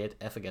actually see it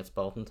if it gets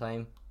built in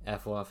time.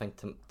 F1, I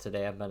think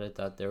today admitted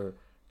that they're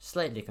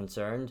slightly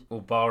concerned.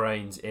 Well,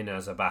 Bahrain's in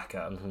as a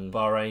backup. Mm-hmm.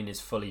 Bahrain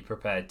is fully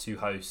prepared to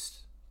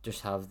host.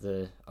 Just have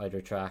the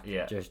outer track.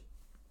 Yeah. Just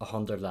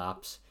 100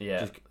 laps.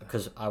 Yeah.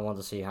 Because I want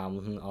to see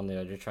Hamilton on the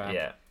outer track.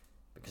 Yeah.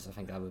 Because I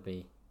think that would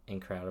be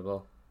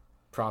incredible.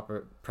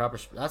 Proper.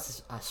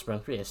 That's a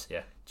sprint race.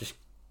 Yeah. Just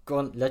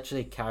going,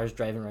 literally cars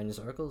driving around in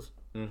circles.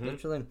 Mm-hmm.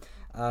 Literally.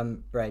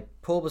 Right.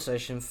 Pole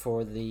position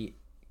for the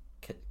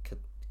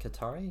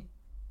Qatari.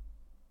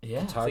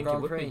 Yeah, Qatar I think Grand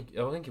it would Prix. be.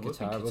 I think it would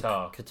be Qatar.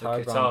 Qatar.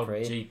 Qatar The Grand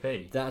Prix.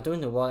 GP. I don't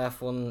know what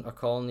F1 are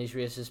calling these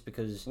races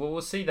because. Well,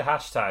 we'll see the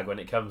hashtag when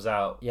it comes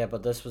out. Yeah,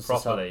 but this was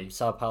properly. the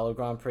Sao Paulo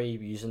Grand Prix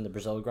using the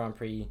Brazil Grand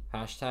Prix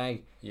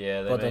hashtag.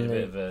 Yeah, they made a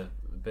bit of a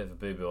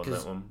boo boo on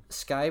that one.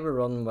 Sky were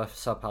running with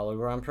Sao Paulo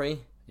Grand Prix.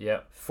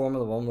 Yeah.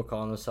 Formula One, we're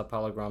calling the Sao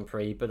Paulo Grand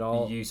Prix, but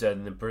all You use it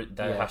in the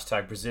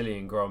hashtag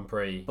Brazilian Grand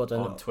Prix But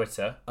on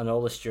Twitter. and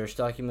all the Steers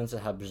documents that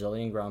have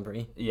Brazilian Grand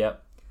Prix.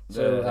 Yep.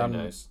 So who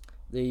knows?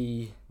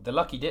 The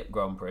Lucky Dip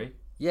Grand Prix.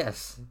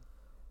 Yes,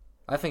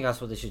 I think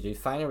that's what they should do.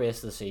 Final race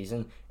of the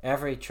season.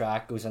 Every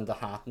track goes into a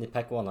hat and they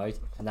pick one out,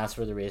 and that's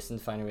where they're racing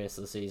the final race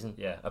of the season.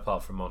 Yeah,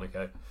 apart from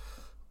Monaco.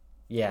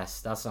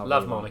 Yes, that's not.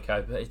 Love really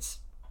Monaco, but it's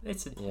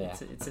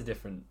a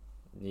different.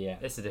 Yeah,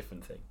 it's a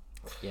different thing.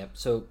 Yep.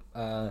 So,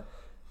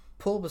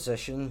 pole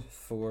position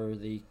for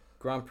the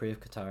Grand Prix of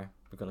Qatar.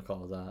 We're going to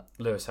call it that.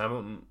 Lewis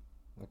Hamilton.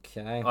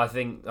 Okay. I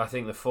think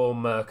the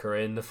form Merc are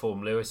in, the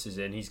form Lewis is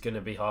in, he's going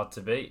to be hard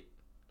to beat.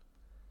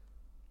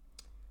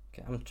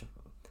 Okay, I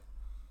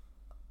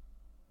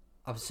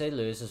would say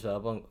Lewis as well,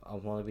 but I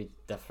want to be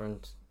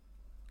different.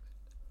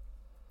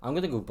 I'm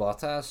going to go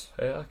Bottas.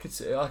 Yeah, I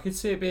could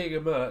see it being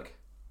a Merc.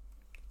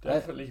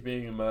 Definitely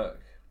being a Merc.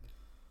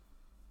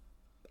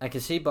 I can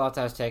see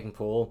Bottas taking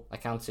pole. I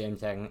can't see him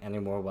taking any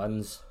more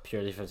wins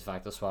purely for the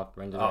fact they swapped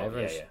around the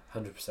drivers. Yeah,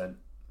 100%.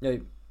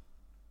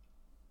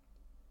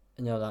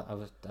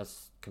 No,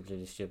 that's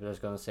completely stupid. I was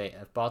going to say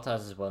if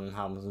Bottas is one and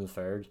Hamilton's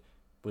third,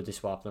 would they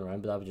swap them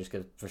around? But that would just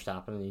give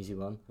Verstappen an easy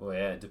one. Well,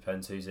 yeah, it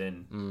depends who's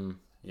in.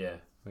 Yeah.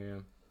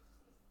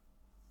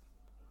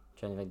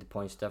 Trying to think the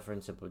points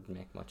difference, it wouldn't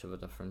make much of a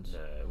difference.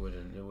 No, it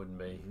wouldn't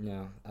be.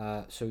 No.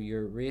 So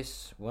your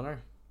race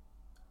winner?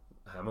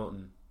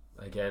 Hamilton.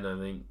 Again,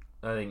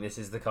 I think this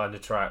is the kind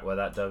of track where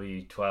that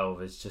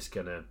W12 is just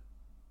gonna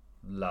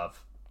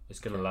love. It's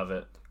gonna love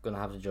it. Gonna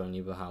have to join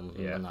you with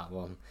Hamilton on that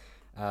one.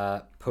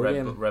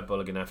 Podium. Red Bull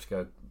are gonna have to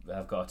go.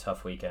 I've got a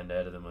tough weekend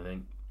ahead of them, I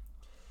think.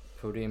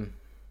 Podium.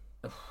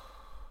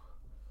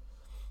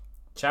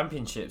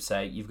 Championship's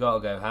sake, you've got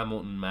to go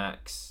Hamilton,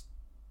 Max,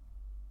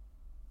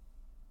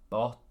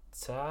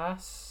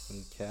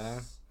 Bottas. Okay.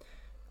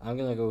 I'm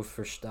gonna go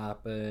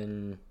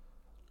Verstappen.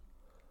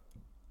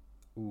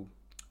 Ooh,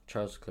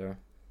 Charles Leclerc.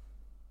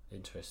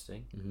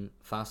 Interesting.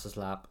 Fastest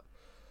lap.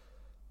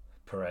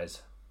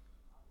 Perez.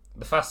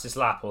 The fastest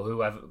lap, or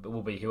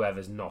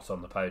whoever's not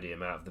on the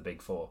podium out of the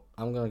big four.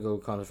 I'm gonna go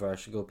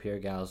controversial, go Pierre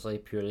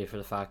Gasly, purely for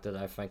the fact that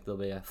I think there'll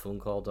be a phone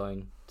call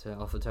down to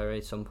AlphaTauri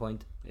at some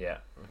point. Yeah,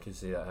 I can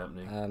see that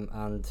happening.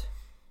 And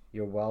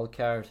your wild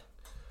card.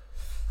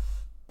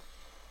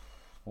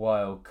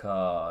 Wild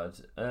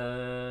card.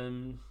 I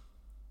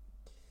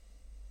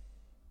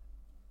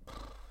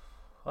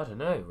don't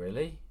know,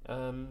 really.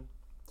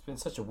 It's been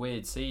such a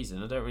weird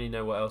season. I don't really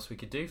know what else we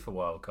could do for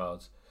wild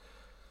cards.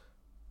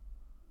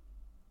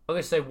 I'm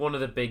going to say one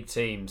of the big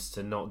teams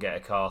to not get a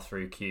car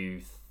through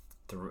Q1.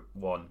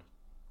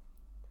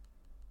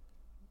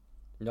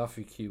 Not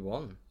through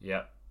Q1?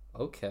 Yeah.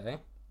 Okay.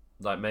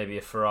 Like maybe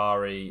a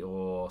Ferrari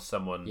or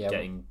someone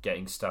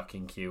getting stuck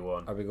in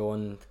Q1. Are we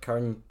going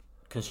current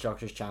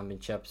Constructors'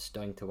 Championships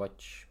down to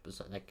which? Was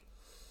it like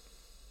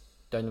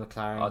down to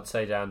McLaren? I'd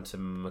say down to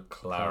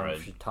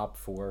McLaren. Top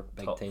four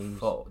big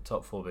teams.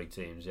 Top four big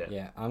teams, yeah.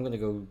 Yeah, I'm going to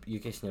go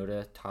UK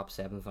Tsunoda, top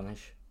 7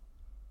 finish.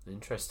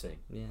 Interesting.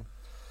 Yeah.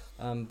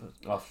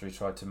 After he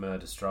tried to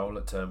murder Stroll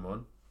at turn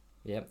 1.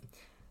 Yep.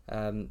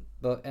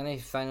 But any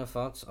final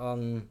thoughts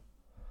on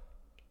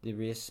the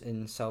race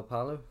in Sao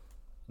Paulo?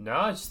 No,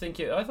 I just think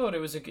I thought it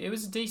was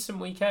a decent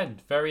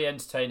weekend, very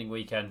entertaining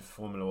weekend for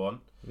Formula One.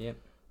 Yep.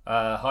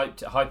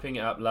 Hyping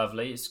it up,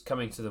 lovely. It's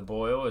coming to the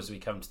boil as we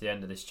come to the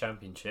end of this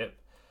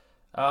championship.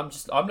 I'm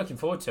looking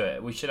forward to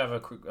it. We should have a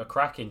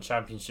cracking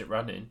championship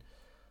running,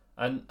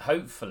 and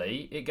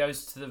hopefully it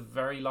goes to the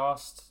very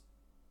last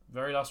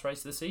race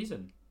of the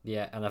season.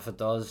 Yeah, and if it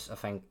does, I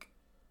think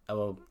it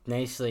will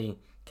nicely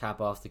cap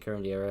off the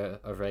current era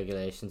of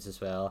regulations as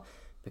well,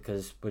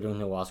 because we don't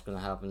know what's going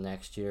to happen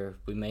next year.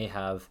 We may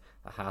have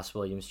a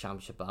Haas-Williams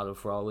championship battle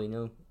for all we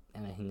know.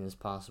 Anything is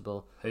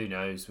possible. Who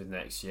knows with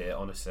next year?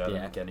 Honestly, I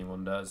don't think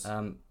anyone does.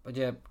 But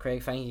yeah,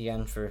 Craig, thank you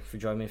again for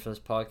joining me for this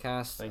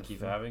podcast. Thank you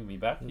for having me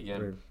back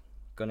again. We're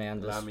going to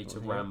end this. Allow me to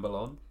ramble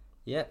on.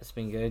 Yeah, it's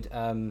been good.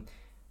 I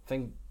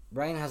think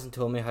Ryan hasn't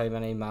told me how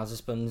many Mazda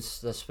spins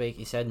this week.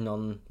 He said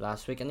none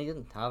last week, and he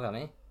didn't have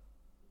any.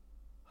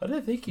 I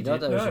don't think he did.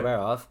 Not that I was aware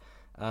of.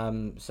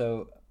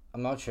 So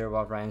I'm not sure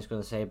what Ryan's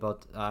going to say,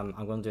 but I'm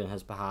going to do on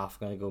his behalf.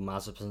 I'm going to go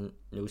Mazda spin,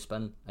 no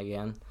spin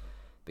again,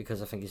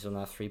 because I think he's done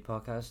that 3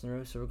 podcasts in a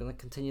row. So we're going to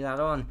continue that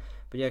on.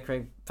 But yeah,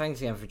 Craig,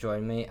 thanks again for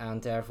joining me,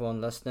 and to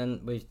everyone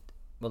listening.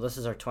 This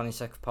is our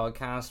 26th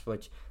podcast,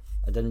 which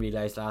I didn't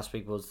realise last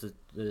week was the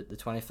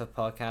 25th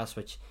podcast,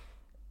 which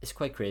is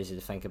quite crazy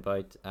to think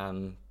about.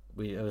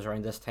 It was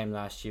around this time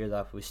last year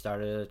that we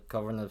started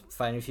covering the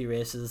final few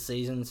races of the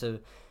season, so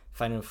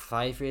final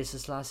 5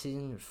 races last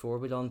season, or 4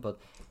 we done. But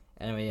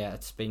anyway, yeah,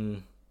 it's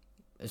been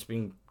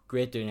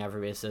great doing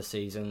every race this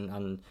season,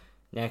 and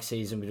next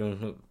season we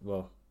don't know.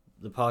 Well,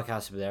 the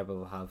podcast will be there,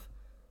 but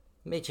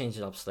may change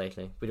it up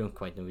slightly. We don't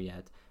quite know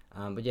yet.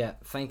 But yeah,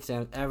 thanks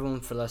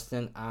everyone for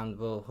listening, and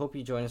we'll hope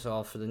you join us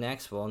all for the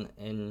next one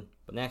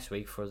next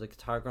week for the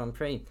Qatar Grand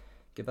Prix.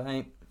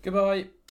 Goodbye. Goodbye.